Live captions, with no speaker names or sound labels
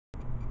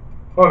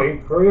Honey,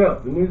 hurry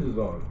up. The news is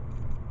on.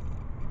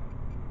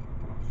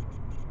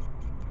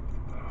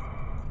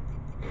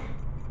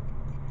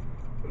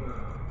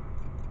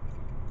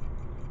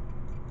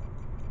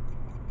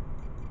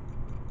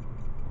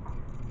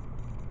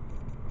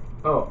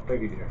 Oh,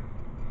 thank you, dear.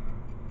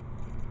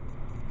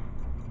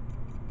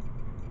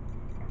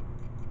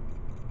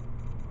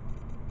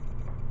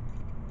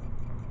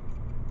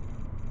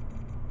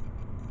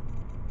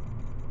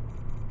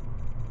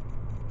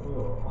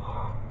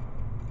 Oh.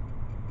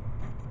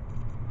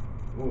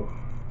 Ooh.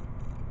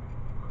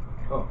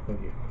 Oh,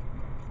 thank you.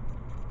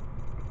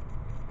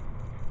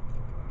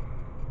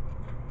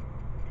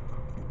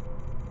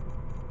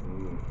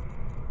 Mm.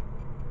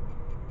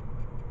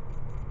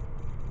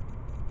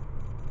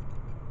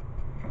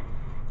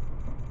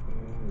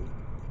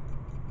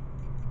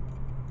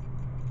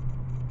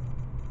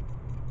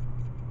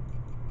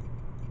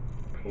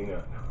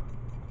 Peanut.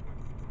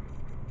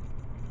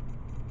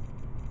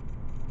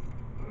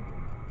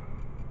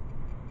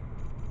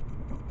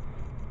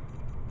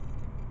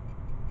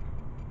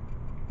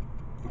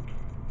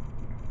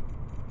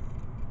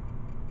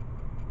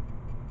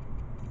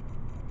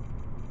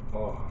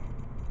 Oh.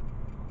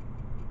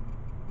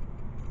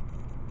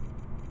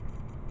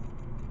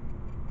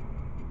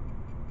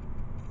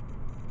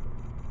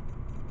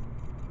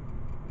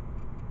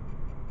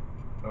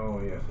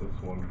 Oh, yes,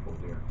 it's wonderful,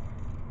 dear.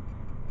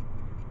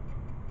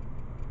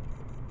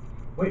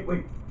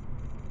 Wait.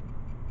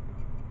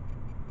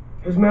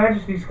 His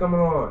Majesty's coming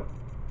on.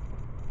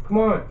 Come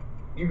on.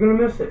 You're gonna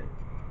miss it.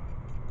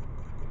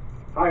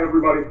 Hi,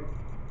 everybody.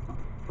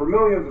 For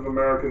millions of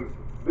Americans,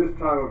 this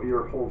time of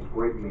year holds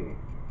great meaning.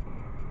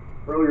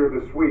 Earlier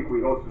this week, we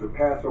hosted a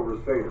Passover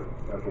Seder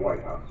at the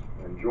White House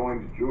and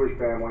joined Jewish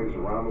families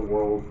around the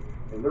world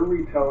in their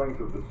retellings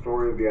of the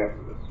story of the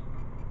Exodus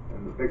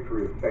and the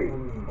victory of faith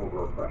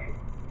over oppression.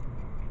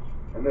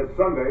 And this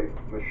Sunday,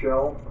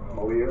 Michelle,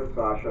 Malia,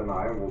 Sasha, and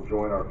I will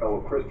join our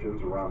fellow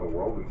Christians around the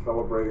world in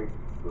celebrating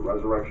the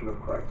resurrection of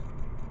Christ,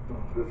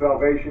 the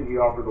salvation he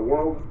offered the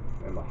world,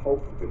 and the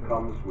hope that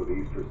comes with the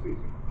Easter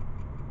season.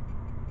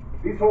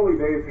 These holy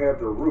days have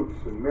their roots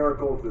in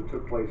miracles that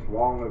took place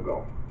long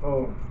ago,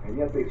 and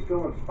yet they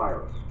still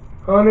inspire us,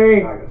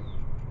 Honey, guide us.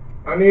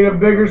 I need a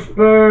bigger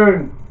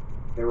spoon.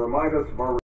 They remind us of our